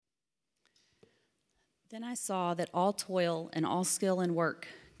Then I saw that all toil and all skill in work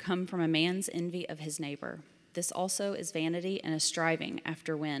come from a man's envy of his neighbor. This also is vanity and a striving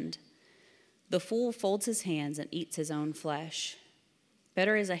after wind. The fool folds his hands and eats his own flesh.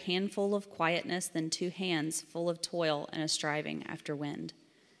 Better is a handful of quietness than 2 hands full of toil and a striving after wind.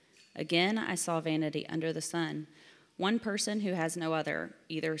 Again, I saw vanity under the sun. One person who has no other,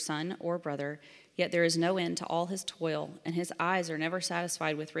 either son or brother, yet there is no end to all his toil, and his eyes are never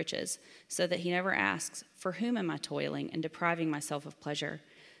satisfied with riches, so that he never asks, "For whom am I toiling and depriving myself of pleasure?"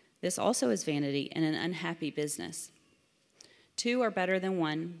 This also is vanity and an unhappy business. 2 are better than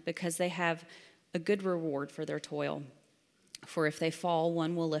 1, because they have a good reward for their toil. For if they fall,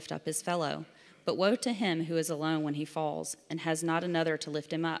 one will lift up his fellow. But woe to him who is alone when he falls, and has not another to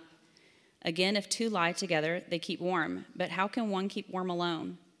lift him up. Again, if 2 lie together, they keep warm. But how can one keep warm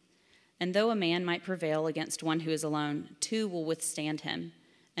alone? And though a man might prevail against one who is alone, 2 will withstand him,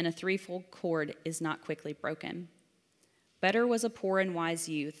 and a threefold cord is not quickly broken. Better was a poor and wise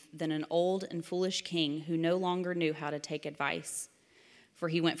youth than an old and foolish king who no longer knew how to take advice. For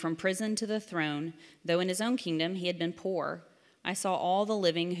he went from prison to the throne, though in his own kingdom he had been poor. I saw all the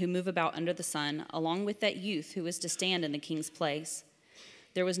living who move about under the sun, along with that youth who was to stand in the king's place.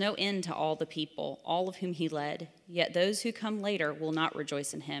 There was no end to all the people, all of whom he led, yet those who come later will not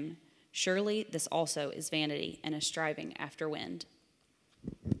rejoice in him. Surely this also is vanity and a striving after wind.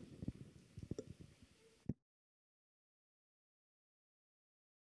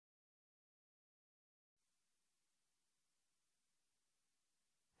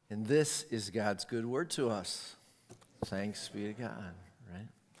 And this is God's good word to us. Thanks be to God, right?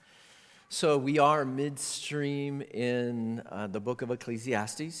 So we are midstream in the book of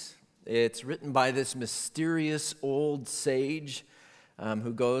Ecclesiastes. It's written by this mysterious old sage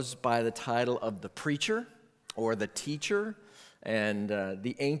who goes by the title of the preacher or the teacher. And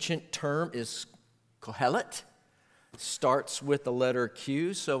the ancient term is Kohelet. Starts with the letter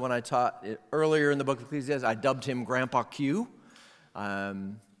Q. So when I taught it earlier in the book of Ecclesiastes, I dubbed him Grandpa Q.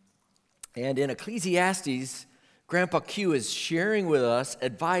 And in Ecclesiastes, Grandpa Q is sharing with us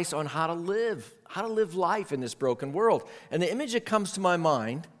advice on how to live life in this broken world. And the image that comes to my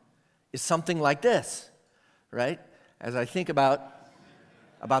mind is something like this, right? As I think about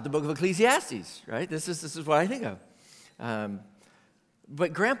the book of Ecclesiastes, right? This is what I think of.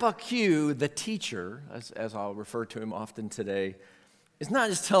 But Grandpa Q, the teacher, as I'll refer to him often today, is not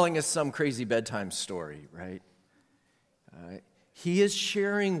just telling us some crazy bedtime story, right? He is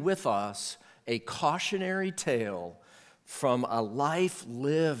sharing with us a cautionary tale from a life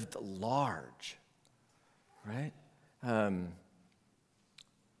lived large, right? The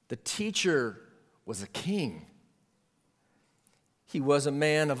teacher was a king. He was a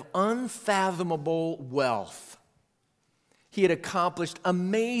man of unfathomable wealth. He had accomplished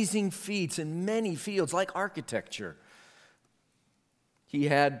amazing feats in many fields, like architecture. He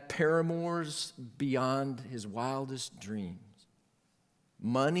had paramours beyond his wildest dreams.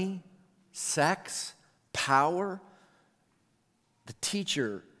 Money, sex, power. The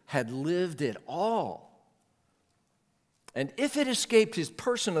teacher had lived it all. And if it escaped his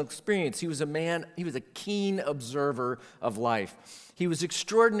personal experience, he was a keen observer of life. He was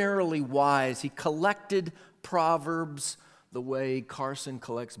extraordinarily wise. He collected proverbs the way Carson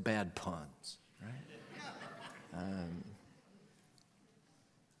collects bad puns, right?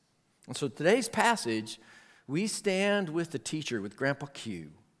 And so today's passage, we stand with the teacher, with Grandpa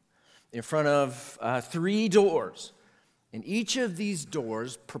Q, in front of 3 doors. And each of these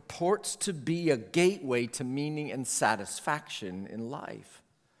doors purports to be a gateway to meaning and satisfaction in life.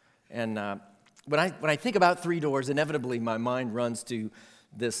 And when I think about 3 doors, inevitably my mind runs to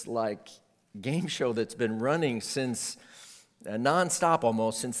this game show that's been running since nonstop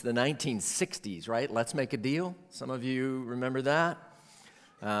almost since the 1960s, right? Let's Make a Deal. Some of you remember that.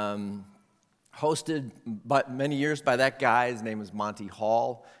 Hosted many years by that guy. His name was Monty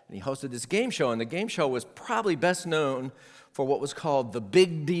Hall, and he hosted this game show, and the game show was probably best known for what was called the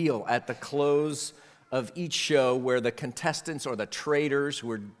big deal at the close of each show, where the contestants or the traders, who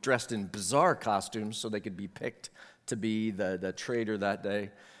were dressed in bizarre costumes so they could be picked to be the trader that day,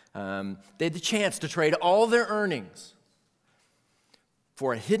 they had the chance to trade all their earnings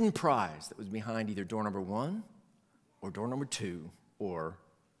for a hidden prize that was behind either door number 1 or door number 2 or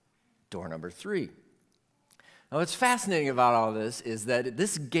door number 3. Now, what's fascinating about all this is that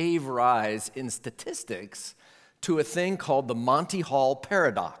this gave rise in statistics to a thing called the Monty Hall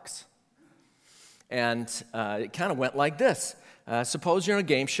paradox. And it kind of went like this. Suppose you're in a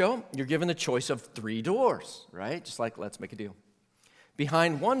game show. You're given the choice of 3 doors, right? Just like Let's Make a Deal.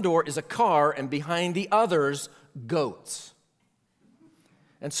 Behind one door is a car, and behind the others, goats.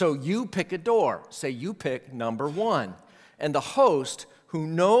 And so you pick a door. Say you pick number 1. And the host, who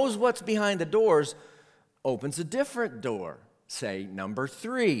knows what's behind the doors, opens a different door. Say number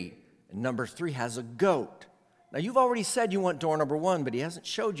 3. And number 3 has a goat. Now you've already said you want door number 1, but he hasn't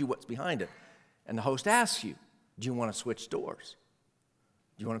showed you what's behind it. And the host asks you, do you want to switch doors?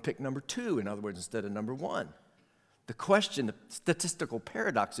 Do you want to pick number 2, in other words, instead of number 1? The question, the statistical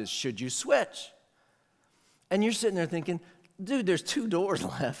paradox is, should you switch? And you're sitting there thinking, dude, there's 2 doors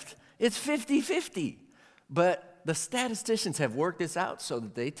left. It's 50-50. But the statisticians have worked this out so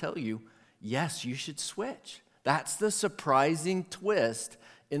that they tell you, yes, you should switch. That's the surprising twist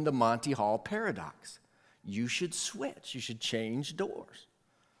in the Monty Hall paradox. You should switch. You should change doors.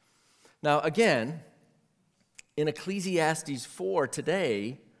 Now, again, in Ecclesiastes 4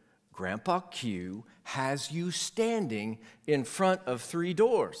 today, Grandpa Q has you standing in front of 3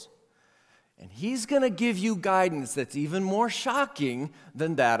 doors. And he's going to give you guidance that's even more shocking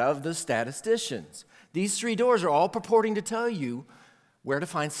than that of the statisticians. These 3 doors are all purporting to tell you where to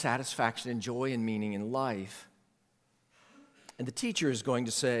find satisfaction and joy and meaning in life. And the teacher is going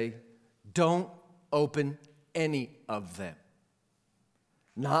to say, don't open any of them.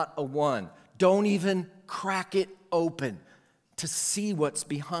 Not a one. Don't even crack it open to see what's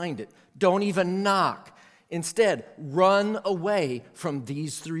behind it. Don't even knock. Instead, run away from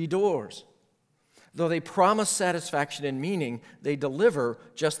these 3 doors. Though they promise satisfaction and meaning, they deliver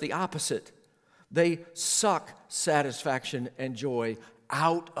just the opposite. They suck satisfaction and joy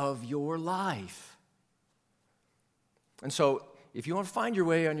out of your life. And so, if you want to find your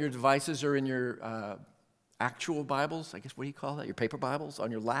way on your devices or in your actual Bibles, I guess, what do you call that? Your paper Bibles on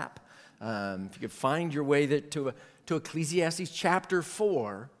your lap. If you could find your way to Ecclesiastes chapter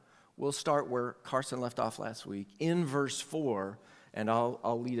 4, we'll start where Carson left off last week, in verse 4, and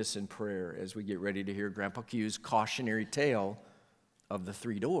I'll lead us in prayer as we get ready to hear Grandpa Q's cautionary tale of the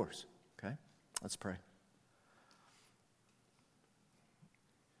 3 doors. Okay? Let's pray.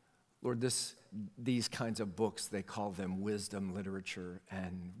 Lord, these kinds of books, they call them wisdom literature,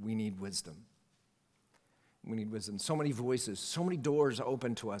 and we need wisdom. We need wisdom. So many voices, so many doors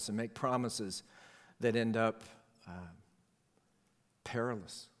open to us and make promises that end up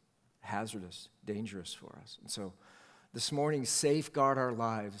perilous, hazardous, dangerous for us. And so this morning, safeguard our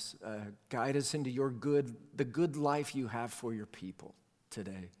lives. Guide us into the good life you have for your people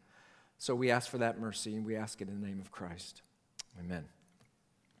today. So we ask for that mercy, and we ask it in the name of Christ. Amen.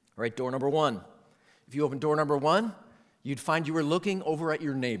 All right, door number 1. If you open door number 1, you'd find you were looking over at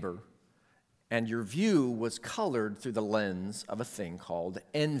your neighbor, and your view was colored through the lens of a thing called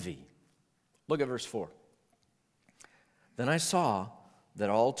envy. Look at verse 4. Then I saw that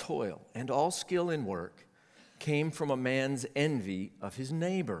all toil and all skill in work came from a man's envy of his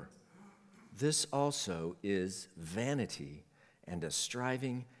neighbor. This also is vanity and a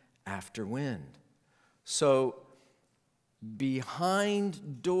striving after wind. So,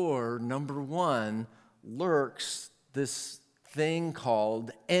 behind door number 1 lurks this thing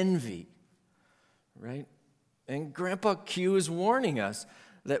called envy, right? And Grandpa Q is warning us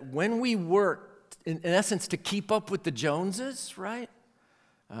that when we work, in essence, to keep up with the Joneses, right?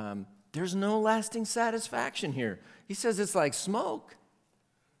 There's no lasting satisfaction here. He says it's like smoke.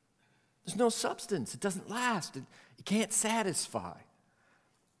 There's no substance. It doesn't last. It can't satisfy.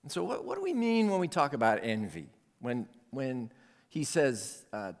 And so what do we mean when we talk about envy? When he says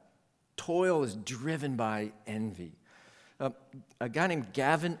toil is driven by envy. A guy named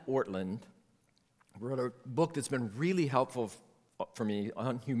Gavin Ortland wrote a book that's been really helpful for me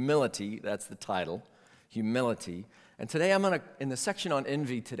on humility. That's the title, Humility. And today in the section on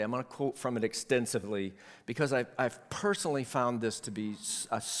envy today, I'm going to quote from it extensively because I've personally found this to be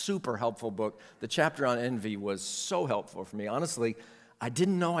a super helpful book. The chapter on envy was so helpful for me. Honestly, I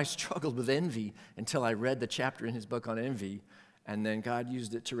didn't know I struggled with envy until I read the chapter in his book on envy, and then God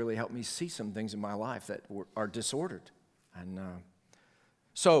used it to really help me see some things in my life that are disordered. And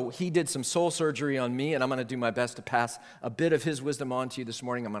so he did some soul surgery on me, and I'm going to do my best to pass a bit of his wisdom on to you this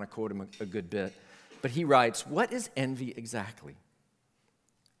morning. I'm going to quote him a good bit. But he writes, what is envy exactly?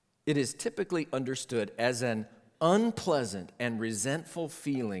 It is typically understood as an unpleasant and resentful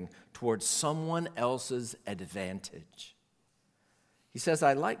feeling towards someone else's advantage. He says,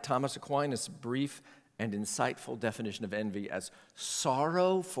 I like Thomas Aquinas' brief and insightful definition of envy as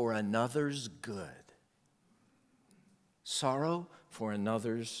sorrow for another's good. Sorrow for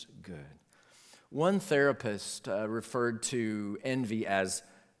another's good. One therapist referred to envy as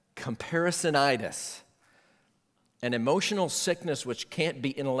comparisonitis, an emotional sickness which can't be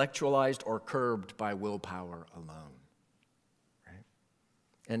intellectualized or curbed by willpower alone.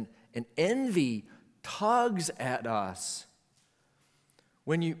 Right? And envy tugs at us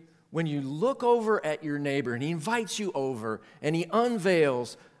When you look over at your neighbor and he invites you over and he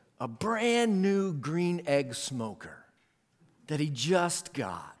unveils a brand new green egg smoker that he just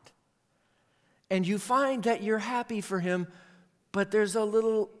got, and you find that you're happy for him, but there's a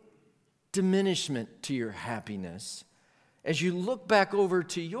little diminishment to your happiness as you look back over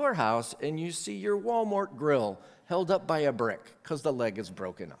to your house and you see your Walmart grill held up by a brick because the leg is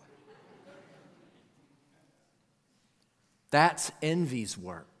broken up. That's envy's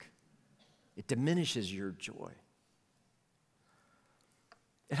work. It diminishes your joy.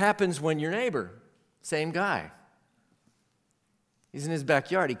 It happens when your neighbor, same guy, he's in his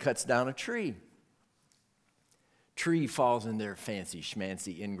backyard, he cuts down a tree. Tree falls in their fancy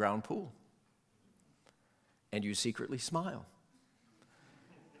schmancy in-ground pool. And you secretly smile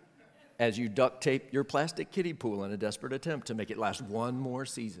as you duct tape your plastic kiddie pool in a desperate attempt to make it last one more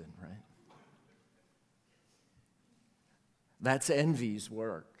season, right? That's envy's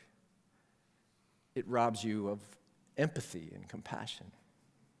work. It robs you of empathy and compassion.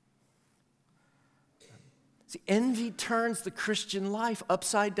 See, envy turns the Christian life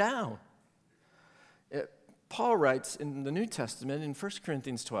upside down. Paul writes in the New Testament in 1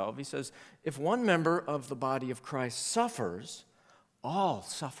 Corinthians 12, he says, if one member of the body of Christ suffers, all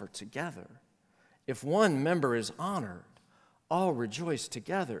suffer together. If one member is honored, all rejoice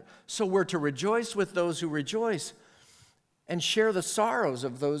together. So we're to rejoice with those who rejoice and share the sorrows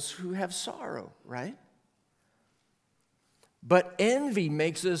of those who have sorrow, right? But envy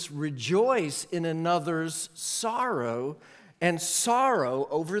makes us rejoice in another's sorrow and sorrow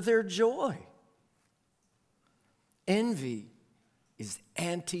over their joy. Envy is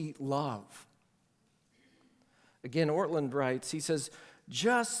anti-love. Again, Ortland writes, he says,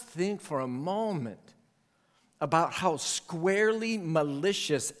 just think for a moment about how squarely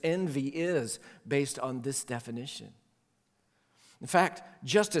malicious envy is based on this definition. In fact,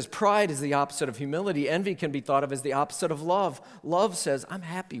 just as pride is the opposite of humility, envy can be thought of as the opposite of love. Love says, I'm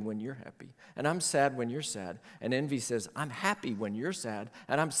happy when you're happy, and I'm sad when you're sad. And envy says, I'm happy when you're sad,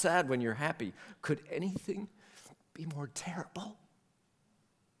 and I'm sad when you're happy. Could anything be more terrible?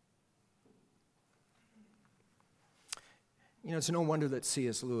 You know, it's no wonder that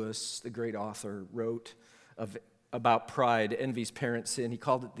C.S. Lewis, the great author, wrote about pride, envy's parent sin. He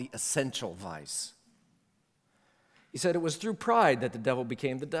called it the essential vice. He said it was through pride that the devil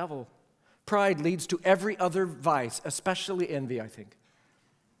became the devil. Pride leads to every other vice, especially envy, I think.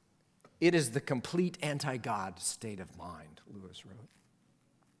 It is the complete anti-God state of mind, Lewis wrote.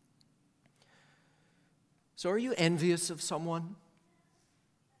 So are you envious of someone?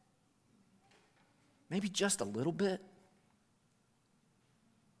 Maybe just a little bit?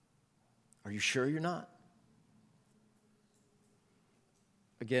 Are you sure you're not?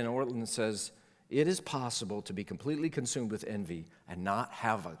 Again, Ortland says, it is possible to be completely consumed with envy and not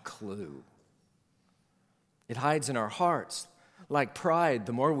have a clue. It hides in our hearts. Like pride,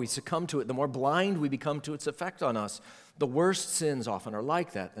 the more we succumb to it, the more blind we become to its effect on us. The worst sins often are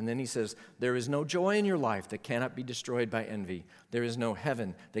like that. And then he says, there is no joy in your life that cannot be destroyed by envy. There is no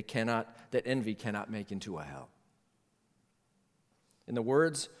heaven that envy cannot make into a hell. In the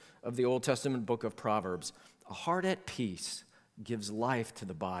words of the Old Testament book of Proverbs, a heart at peace gives life to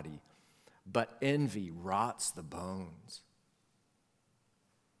the body, but envy rots the bones.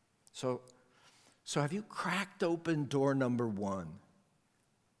 So have you cracked open door number 1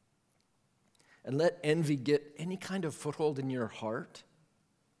 and let envy get any kind of foothold in your heart?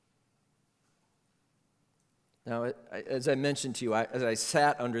 Now, as I mentioned to you, as I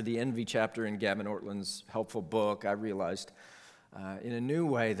sat under the envy chapter in Gavin Ortland's helpful book, I realized in a new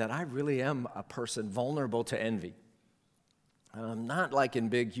way that I really am a person vulnerable to envy. Not like in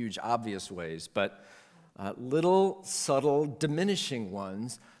big, huge, obvious ways, but little, subtle, diminishing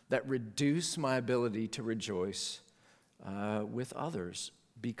ones that reduce my ability to rejoice with others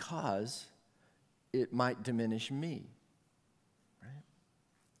because it might diminish me.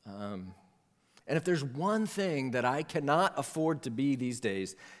 Right? And if there's one thing that I cannot afford to be these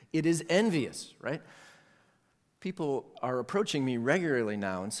days, it is envious, right? People are approaching me regularly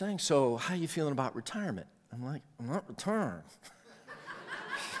now and saying, so how are you feeling about retirement? I'm like, I'm not retired.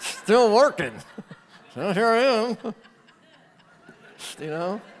 Still working. So here I am. You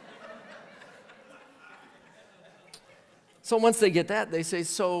know? So once they get that, they say,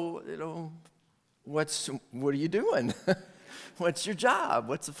 so, you know, what are you doing? What's your job?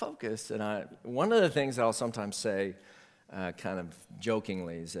 What's the focus? And one of the things I'll sometimes say, kind of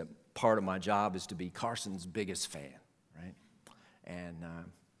jokingly, is that part of my job is to be Carson's biggest fan, right? And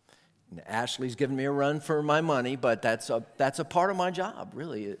Ashley's given me a run for my money, but that's a part of my job,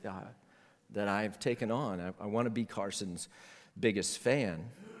 really, that I've taken on. I want to be Carson's biggest fan,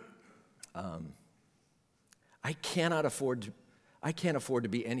 I can't afford to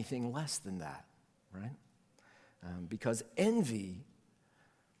be anything less than that, right? Because envy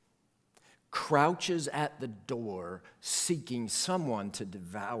crouches at the door seeking someone to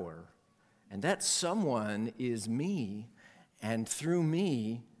devour, and that someone is me, and through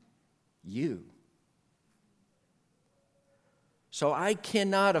me, you. So I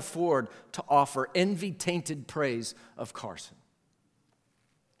cannot afford to offer envy-tainted praise of Carson.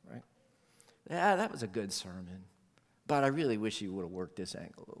 Right? Yeah, that was a good sermon, but I really wish he would have worked this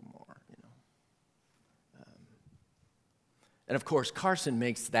angle a little more, you know. And of course, Carson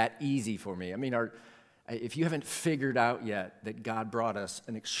makes that easy for me. I mean, if you haven't figured out yet that God brought us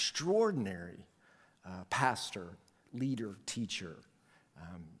an extraordinary pastor, leader, teacher,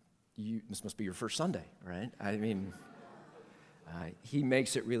 this must be your first Sunday, right? I mean, he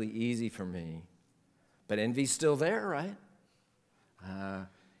makes it really easy for me. But envy's still there, right?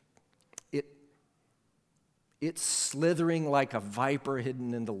 It's slithering like a viper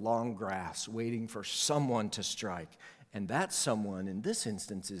hidden in the long grass, waiting for someone to strike. And that someone, in this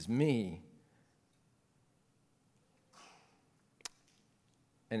instance, is me.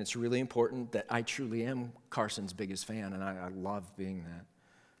 And it's really important that I truly am Carson's biggest fan, and I love being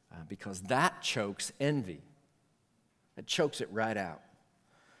that, because that chokes envy. It chokes it right out.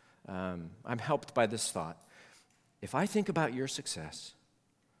 I'm helped by this thought. If I think about your success,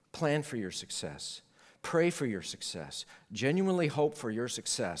 plan for your success, pray for your success, genuinely hope for your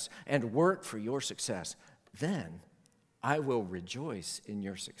success, and work for your success, then I will rejoice in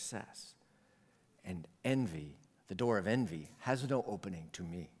your success. And envy, the door of envy, has no opening to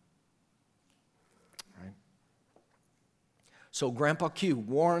me. Right? So Grandpa Q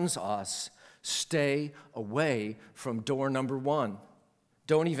warns us, stay away from door number one.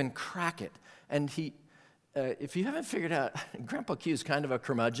 Don't even crack it. And if you haven't figured out, Grandpa Q is kind of a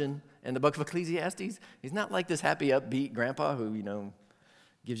curmudgeon in the book of Ecclesiastes. He's not like this happy, upbeat grandpa who,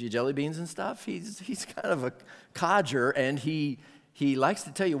 gives you jelly beans and stuff. He's kind of a codger, and he likes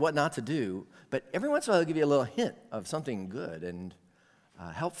to tell you what not to do, but every once in a while he'll give you a little hint of something good and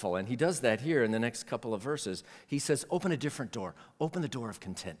helpful, and he does that here in the next couple of verses. He says, open a different door. Open the door of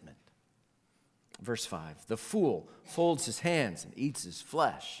contentment. Verse 5, the fool folds his hands and eats his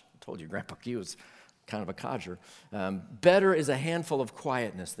flesh. I told you Grandpa Q was kind of a codger. Better is a handful of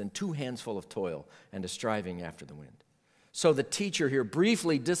quietness than 2 handsful of toil and a striving after the wind. So the teacher here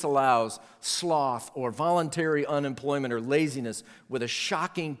briefly disallows sloth or voluntary unemployment or laziness with a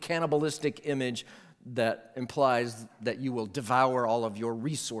shocking cannibalistic image that implies that you will devour all of your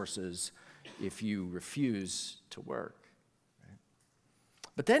resources if you refuse to work.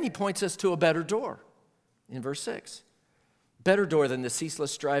 But then he points us to a better door in verse 6. Better door than the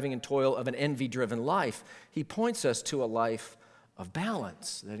ceaseless striving and toil of an envy-driven life. He points us to a life of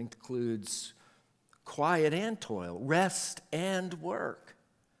balance that includes quiet and toil, rest and work.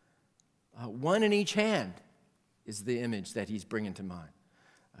 One in each hand is the image that he's bringing to mind.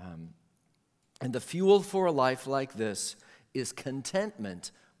 And the fuel for a life like this is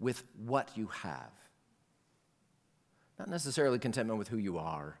contentment with what you have. Not necessarily contentment with who you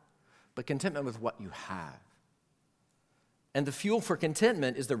are, but contentment with what you have. And the fuel for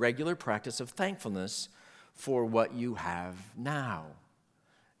contentment is the regular practice of thankfulness for what you have now.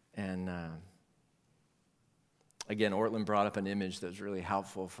 And again, Ortland brought up an image that was really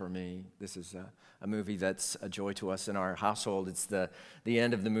helpful for me. This is a movie that's a joy to us in our household. It's the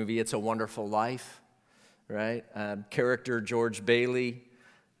end of the movie, It's a Wonderful Life, right? Character George Bailey,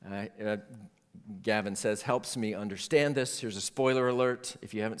 Gavin says, helps me understand this. Here's a spoiler alert.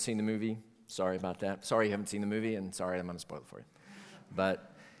 If you haven't seen the movie, sorry about that. Sorry you haven't seen the movie, and sorry I'm going to spoil it for you.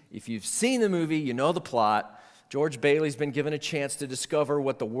 But if you've seen the movie, you know the plot. George Bailey's been given a chance to discover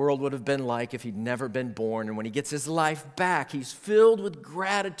what the world would have been like if he'd never been born. And when he gets his life back, he's filled with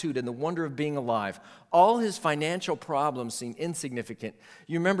gratitude and the wonder of being alive. All his financial problems seem insignificant.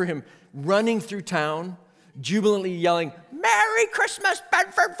 You remember him running through town, jubilantly yelling, "Merry Christmas,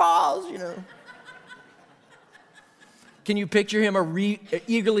 Bedford Falls," Can you picture him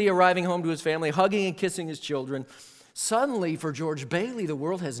eagerly arriving home to his family, hugging and kissing his children? Suddenly, for George Bailey, the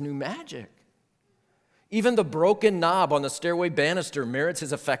world has new magic. Even the broken knob on the stairway banister merits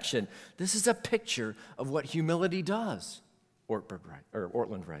his affection. This is a picture of what humility does,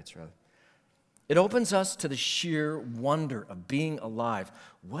 Ortland writes. It opens us to the sheer wonder of being alive.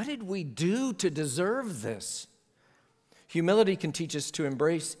 What did we do to deserve this? Humility can teach us to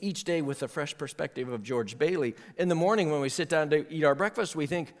embrace each day with a fresh perspective of George Bailey. In the morning when we sit down to eat our breakfast, we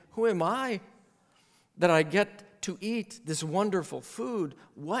think, who am I that I get to eat this wonderful food?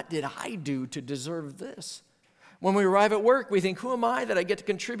 What did I do to deserve this? When we arrive at work, we think, who am I that I get to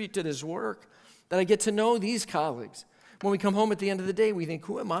contribute to this work, that I get to know these colleagues? When we come home at the end of the day, we think,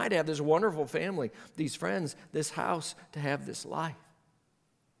 who am I to have this wonderful family, these friends, this house, to have this life?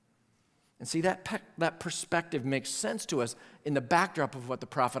 And see, that perspective makes sense to us in the backdrop of what the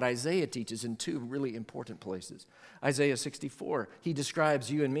prophet Isaiah teaches in two really important places. Isaiah 64, he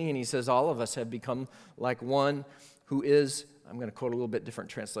describes you and me, and he says all of us have become like one who is, I'm going to quote a little bit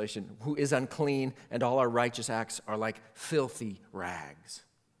different translation, who is unclean, and all our righteous acts are like filthy rags.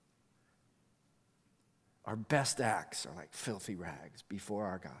 Our best acts are like filthy rags before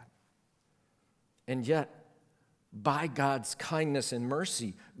our God. And yet, by God's kindness and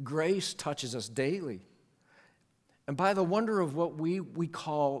mercy, grace touches us daily. And by the wonder of what we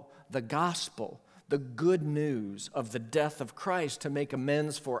call the gospel, the good news of the death of Christ to make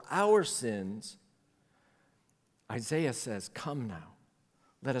amends for our sins, Isaiah says, come now,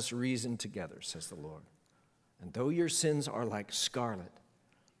 let us reason together, says the Lord. And though your sins are like scarlet,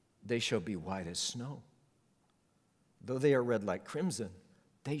 they shall be white as snow. Though they are red like crimson,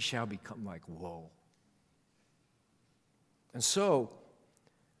 they shall become like wool. And so,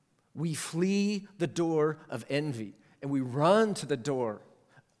 we flee the door of envy, and we run to the door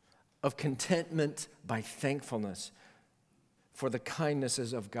of contentment by thankfulness for the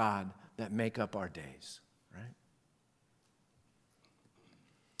kindnesses of God that make up our days, right?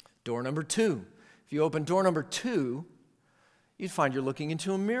 Door number 2. If you open door number 2, you'd find you're looking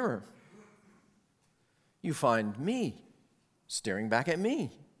into a mirror. You find me staring back at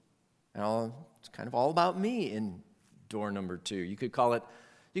me. And it's kind of all about me in door number 2. You could call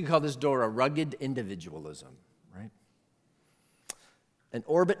this door a rugged individualism, right?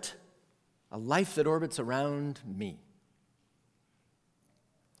 A life that orbits around me.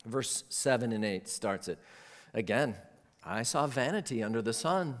 Verse 7 and 8 starts it. Again, I saw vanity under the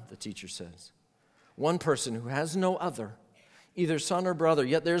sun, the teacher says. One person who has no other, either son or brother,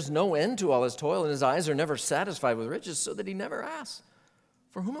 yet there's no end to all his toil, and his eyes are never satisfied with riches, so that he never asks,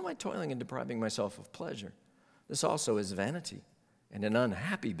 for whom am I toiling and depriving myself of pleasure? This also is vanity and an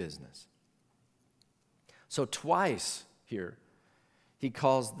unhappy business. So twice here, he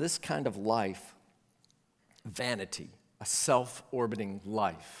calls this kind of life vanity, a self-orbiting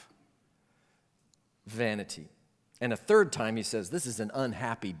life. Vanity. And a third time he says this is an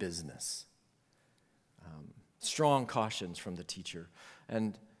unhappy business. Strong cautions from the teacher.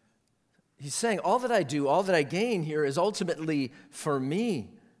 And he's saying all that I do, all that I gain here is ultimately for me.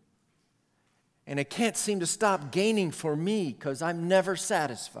 And I can't seem to stop gaining for me because I'm never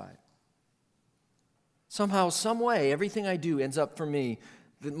satisfied. Somehow, some way, everything I do ends up for me.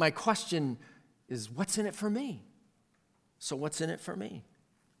 My question is, what's in it for me? So what's in it for me?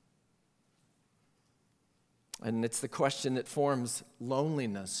 And it's the question that forms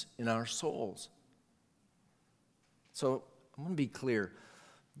loneliness in our souls. So I want to be clear.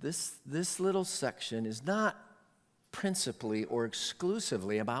 This little section is not principally or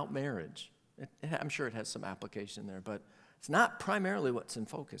exclusively about marriage. I'm sure it has some application there, but it's not primarily what's in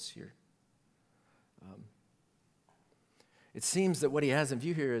focus here. It seems that what he has in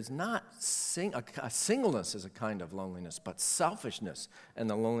view here is not a singleness as a kind of loneliness, but selfishness and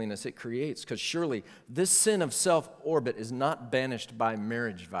the loneliness it creates. Because surely this sin of self-orbit is not banished by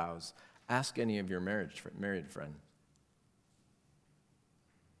marriage vows. Ask any of your married friends.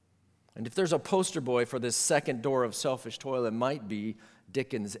 And if there's a poster boy for this second door of selfish toil, it might be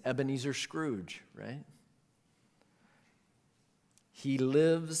Dickens' Ebenezer Scrooge, right? He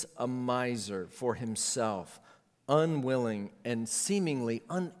lives a miser for himself, unwilling and seemingly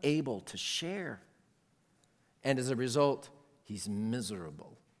unable to share. And as a result, he's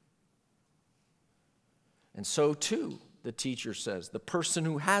miserable. And so too, the teacher says, the person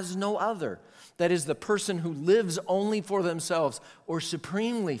who has no other, that is, the person who lives only for themselves or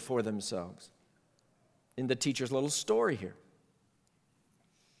supremely for themselves. In the teacher's little story here,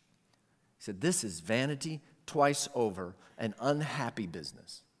 he said, this is vanity twice over, an unhappy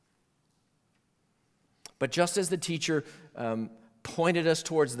business. But just as the teacher pointed us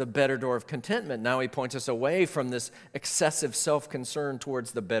towards the better door of contentment, now he points us away from this excessive self-concern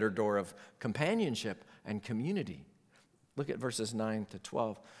towards the better door of companionship and community. Look at verses 9 to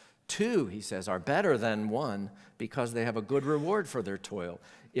 12. 2, he says, are better than 1 because they have a good reward for their toil.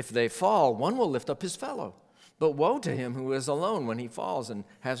 If they fall, one will lift up his fellow. But woe to him who is alone when he falls and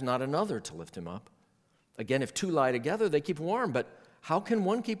has not another to lift him up. Again, if 2 lie together, they keep warm, but how can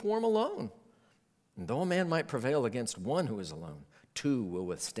one keep warm alone? And though a man might prevail against one who is alone, 2 will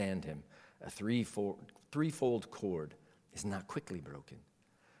withstand him. A threefold cord is not quickly broken.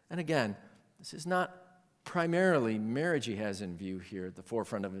 And again, this is not primarily marriage he has in view here at the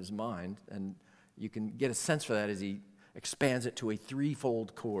forefront of his mind. And You can get a sense for that as he expands it to a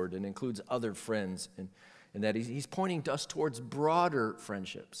threefold cord and includes other friends, and that he's pointing to us towards broader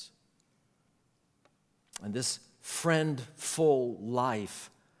friendships. And this friend-full life,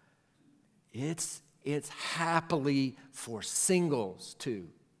 it's happily for singles too,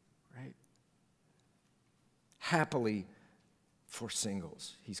 right? Happily for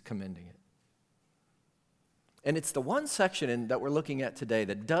singles. He's commending it. And it's the one section that we're looking at today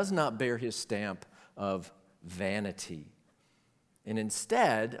that does not bear his stamp of vanity. And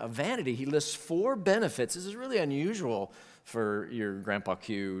instead of vanity, he lists 4 benefits. This is really unusual for your Grandpa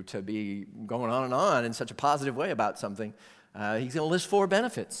Q to be going on and on in such a positive way about something. He's going to list 4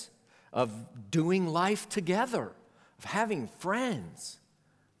 benefits of doing life together, of having friends,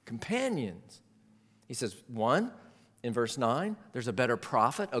 companions. He says, 1, in verse 9, there's a better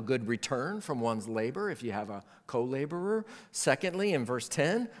profit, a good return from one's labor if you have a co-laborer. Secondly, in verse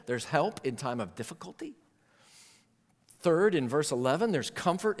 10, there's help in time of difficulty. Third, in verse 11, there's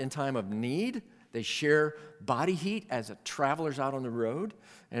comfort in time of need. They share body heat as a traveler's out on the road.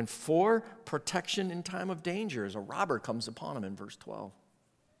 And 4, protection in time of danger as a robber comes upon them in verse 12.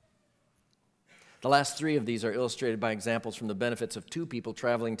 The last 3 of these are illustrated by examples from the benefits of 2 people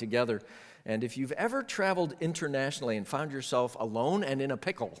traveling together. And if you've ever traveled internationally and found yourself alone and in a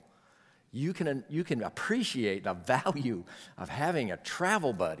pickle, you can appreciate the value of having a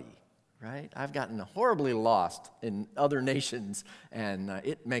travel buddy, right? I've gotten horribly lost in other nations, and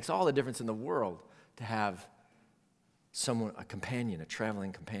it makes all the difference in the world to have someone, a companion, a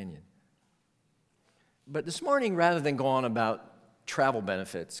traveling companion. But this morning, rather than go on about travel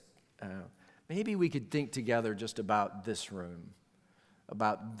benefits, maybe we could think together just about this room,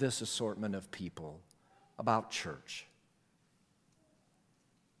 about this assortment of people, about church.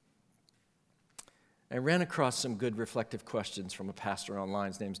 I ran across some good reflective questions from a pastor online.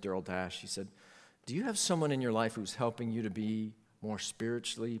 His name's Daryl Dash. He said, do you have someone in your life who's helping you to be more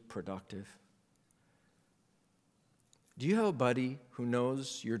spiritually productive? Do you have a buddy who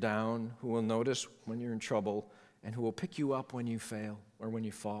knows you're down, who will notice when you're in trouble, and who will pick you up when you fail, or when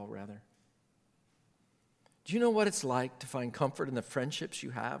you fall, rather? Do you know what it's like to find comfort in the friendships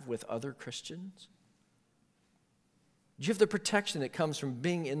you have with other Christians? Do you have the protection that comes from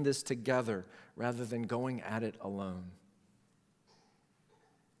being in this together rather than going at it alone?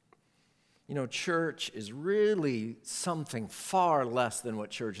 You know, church is really something far less than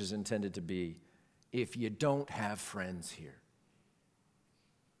what church is intended to be if you don't have friends here.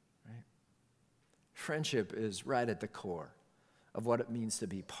 Right? Friendship is right at the core of what it means to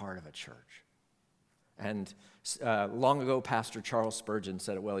be part of a church. And long ago, Pastor Charles Spurgeon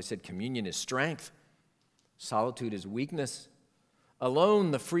said it well. He said, communion is strength. Solitude is weakness.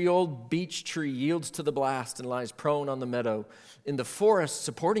 Alone, the free old beech tree yields to the blast and lies prone on the meadow. In the forest,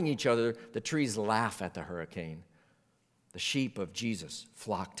 supporting each other, the trees laugh at the hurricane. The sheep of Jesus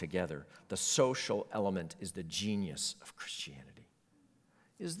flock together. The social element is the genius of Christianity.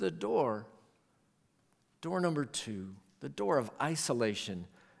 Is the door number 2, the door of isolation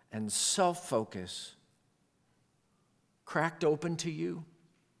and self-focus, cracked open to you?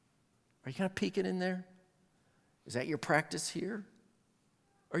 Are you kind of peeking in there? Is that your practice here?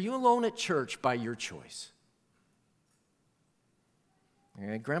 Are you alone at church by your choice?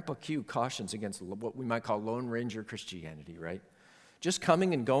 And Grandpa Q cautions against what we might call Lone Ranger Christianity, right? Just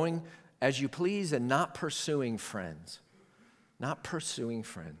coming and going as you please and not pursuing friends. Not pursuing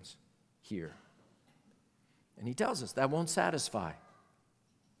friends here. And he tells us that won't satisfy.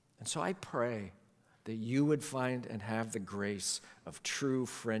 And so I pray that you would find and have the grace of true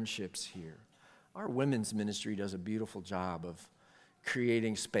friendships here. Our women's ministry does a beautiful job of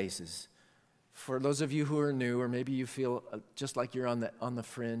creating spaces. For those of you who are new, or maybe you feel just like you're on the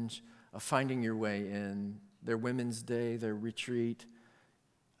fringe of finding your way in, their Women's Day, their retreat.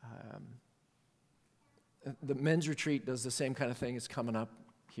 The men's retreat does the same kind of thing. It's coming up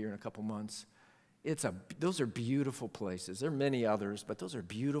here in a couple months. Those are beautiful places. There are many others, but those are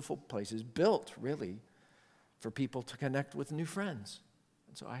beautiful places built, really, for people to connect with new friends.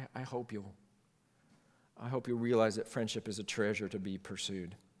 And so I hope you'll realize that friendship is a treasure to be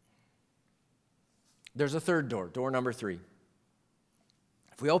pursued. There's a third door, door number 3.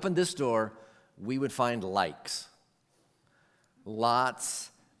 If we opened this door, we would find likes. Lots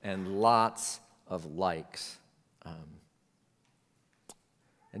and lots of likes.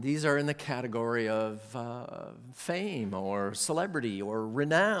 And these are in the category of fame or celebrity or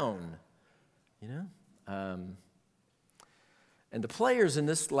renown, you know? And the players in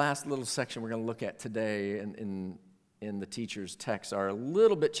this last little section we're going to look at today in the teacher's text are a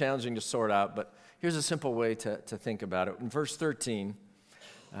little bit challenging to sort out, but here's a simple way to think about it. In verse 13,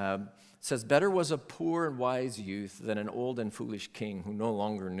 says, better was a poor and wise youth than an old and foolish king who no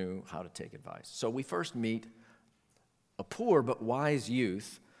longer knew how to take advice. So we first meet a poor but wise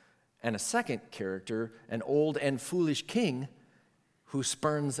youth, and a second character, an old and foolish king who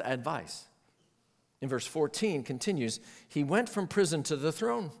spurns advice. In verse 14 continues, he went from prison to the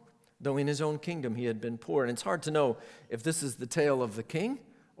throne, though in his own kingdom he had been poor. And it's hard to know if this is the tale of the king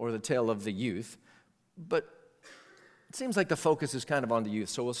or the tale of the youth, but it seems like the focus is kind of on the youth,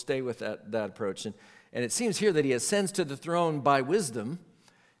 so we'll stay with that approach. And it seems here that he ascends to the throne by wisdom,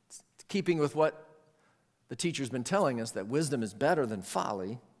 keeping with what the teacher's been telling us, that wisdom is better than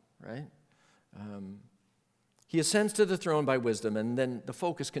folly, right? He ascends to the throne by wisdom, and then the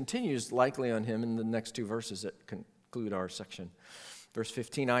focus continues likely on him in the next two verses that conclude our section. Verse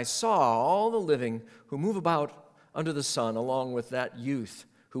 15, I saw all the living who move about under the sun, along with that youth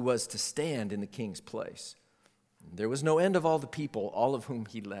who was to stand in the king's place. There was no end of all the people, all of whom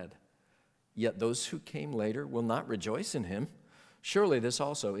he led. Yet those who came later will not rejoice in him. Surely this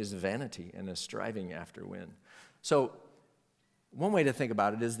also is vanity and a striving after wind. So one way to think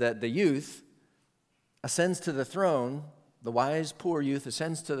about it is that the youth ascends to the throne, the wise poor youth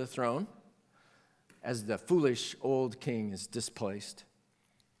ascends to the throne as the foolish old king is displaced,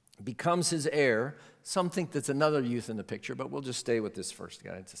 becomes his heir. Some think that's another youth in the picture, but we'll just stay with this first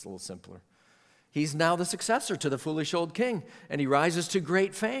guy. It's just a little simpler. He's now the successor to the foolish old king, and he rises to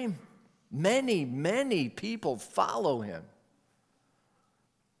great fame. Many, many people follow him.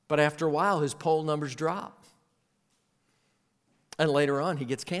 But after a while, his poll numbers drop. And later on, he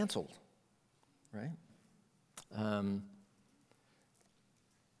gets canceled, right?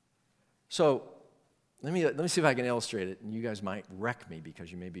 So let me see if I can illustrate it, and you guys might wreck me because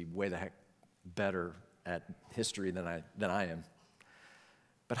you may be way the heck better at history than I am.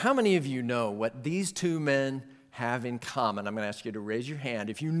 But how many of you know what these two men have in common? I'm going to ask you to raise your hand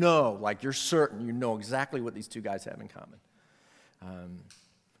if you know, like you're certain you know exactly what these two guys have in common.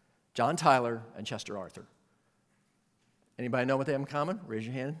 John Tyler and Chester Arthur. Anybody know what they have in common? Raise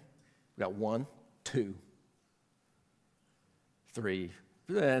your hand. We got 1, 2, 3.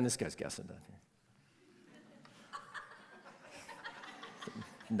 And this guy's guessing down here.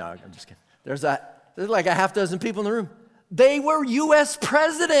 No, I'm just kidding. There's like a half dozen people in the room. They were U.S.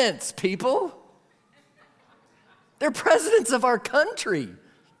 presidents, people. They're presidents of our country.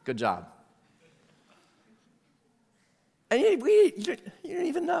 Good job. And you didn't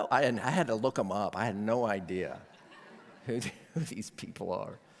even know. I had to look them up. I had no idea who these people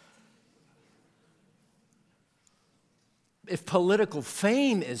are. If political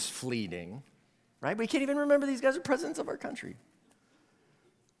fame is fleeting, right? We can't even remember these guys are presidents of our country.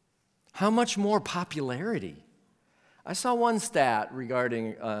 How much more popularity? I saw one stat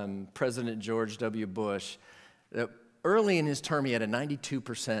regarding President George W. Bush. That early in his term, he had a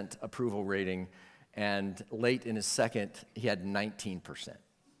 92% approval rating, and late in his second, he had 19%.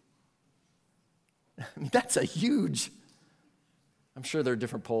 I mean, that's a huge. I'm sure there are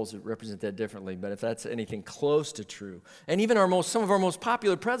different polls that represent that differently, but if that's anything close to true. And even some of our most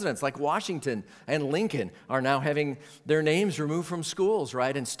popular presidents, like Washington and Lincoln, are now having their names removed from schools,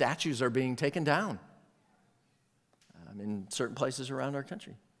 right? And statues are being taken down in certain places around our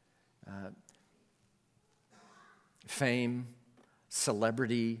country. Fame,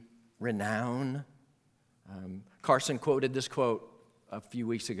 celebrity, renown. Carson quoted this quote a few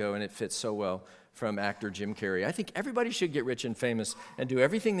weeks ago, and it fits so well, from actor Jim Carrey. I think everybody should get rich and famous and do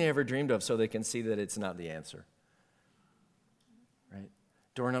everything they ever dreamed of so they can see that it's not the answer. Right?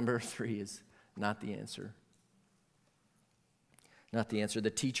 Door number 3 is not the answer. Not the answer. The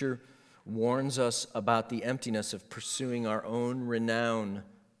teacher warns us about the emptiness of pursuing our own renown.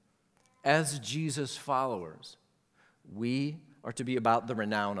 As Jesus followers, we are to be about the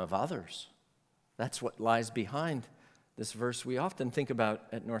renown of others. That's what lies behind this verse we often think about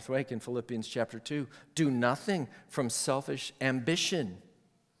at Northwake in Philippians chapter 2. Do nothing from selfish ambition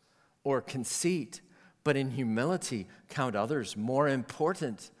or conceit, but in humility count others more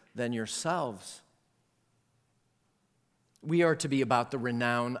important than yourselves. We are to be about the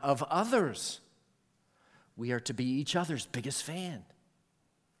renown of others. We are to be each other's biggest fan.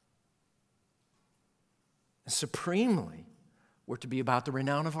 Supremely, we're to be about the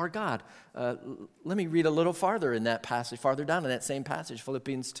renown of our God. Let me read a little farther in that passage, farther down in that same passage,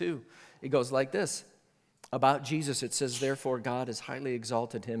 Philippians 2. It goes like this. About Jesus, it says, therefore God has highly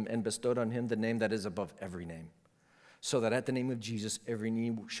exalted him and bestowed on him the name that is above every name, so that at the name of Jesus every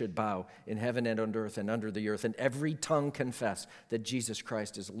knee should bow in heaven and on earth and under the earth, and every tongue confess that Jesus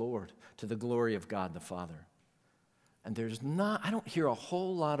Christ is Lord, to the glory of God the Father. And I don't hear a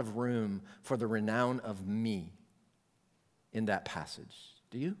whole lot of room for the renown of me in that passage.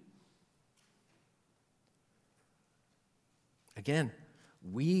 Do you? Again,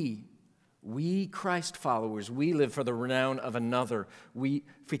 we Christ followers, we live for the renown of another.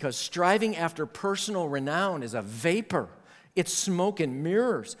 Because striving after personal renown is a vapor. It's smoke and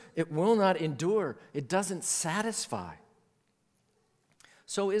mirrors. It will not endure. It doesn't satisfy.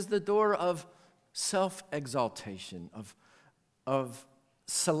 So is the door of self-exaltation, of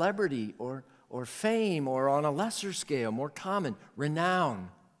celebrity or fame, or on a lesser scale, more common,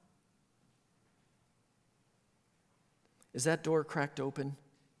 renown. Is that door cracked open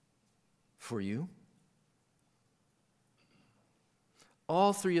for you?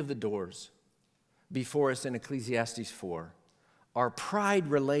 All three of the doors before us in Ecclesiastes 4 are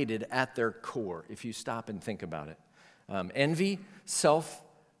pride-related at their core, if you stop and think about it. Envy,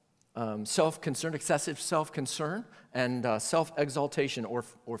 self-concern, excessive self-concern, and self-exaltation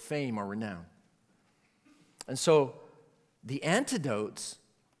or fame or renown. And so the antidotes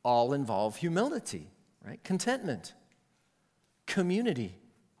all involve humility, right? Contentment, community,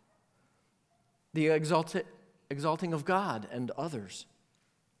 the exalting of God and others.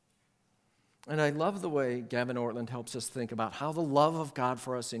 And I love the way Gavin Ortland helps us think about how the love of God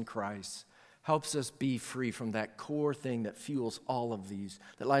for us in Christ helps us be free from that core thing that fuels all of these,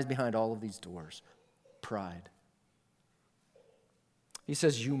 that lies behind all of these doors, pride. He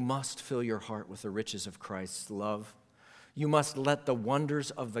says, you must fill your heart with the riches of Christ's love. You must let the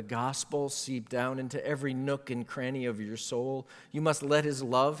wonders of the gospel seep down into every nook and cranny of your soul. You must let his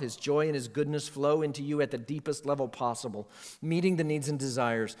love, his joy, and his goodness flow into you at the deepest level possible, meeting the needs and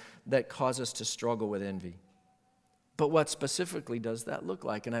desires that cause us to struggle with envy. But what specifically does that look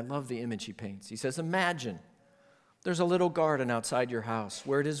like? And I love the image he paints. He says, imagine there's a little garden outside your house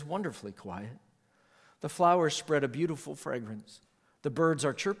where it is wonderfully quiet. The flowers spread a beautiful fragrance. The birds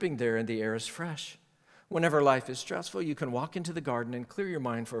are chirping there and the air is fresh. Whenever life is stressful, you can walk into the garden and clear your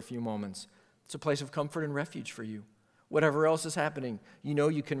mind for a few moments. It's a place of comfort and refuge for you. Whatever else is happening, you know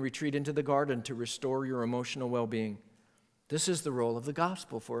you can retreat into the garden to restore your emotional well-being. This is the role of the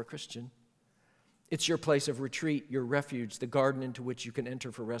gospel for a Christian. It's your place of retreat, your refuge, the garden into which you can enter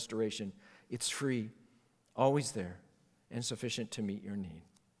for restoration. It's free, always there, and sufficient to meet your need.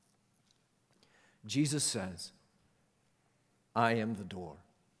 Jesus says, I am the door.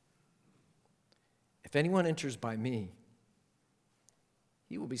 If anyone enters by me,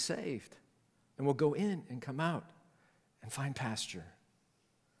 he will be saved and will go in and come out and find pasture.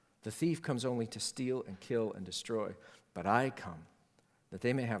 The thief comes only to steal and kill and destroy, but I come that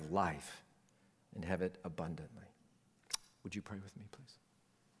they may have life and have it abundantly. Would you pray with me, please?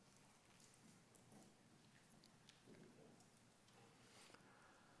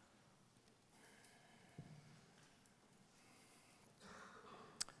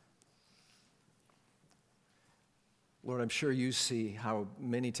 Lord, I'm sure you see how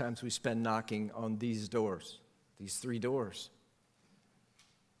many times we spend knocking on these doors, these three doors.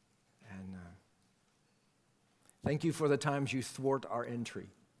 And thank you for the times you thwart our entry,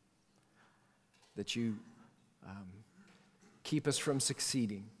 that you keep us from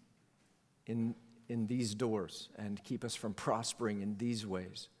succeeding in these doors and keep us from prospering in these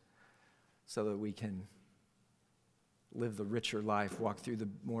ways so that we can live the richer life, walk through the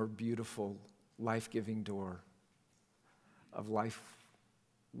more beautiful, life-giving door of life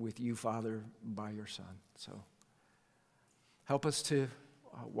with you, Father, by your Son. So help us to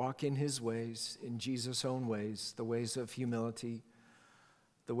walk in his ways, in Jesus' own ways, the ways of humility,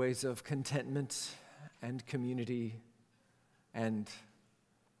 the ways of contentment and community and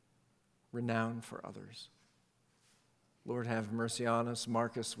renown for others. Lord, have mercy on us,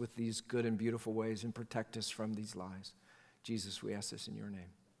 mark us with these good and beautiful ways, and protect us from these lies. Jesus, we ask this in your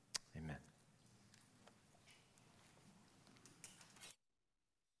name. Amen.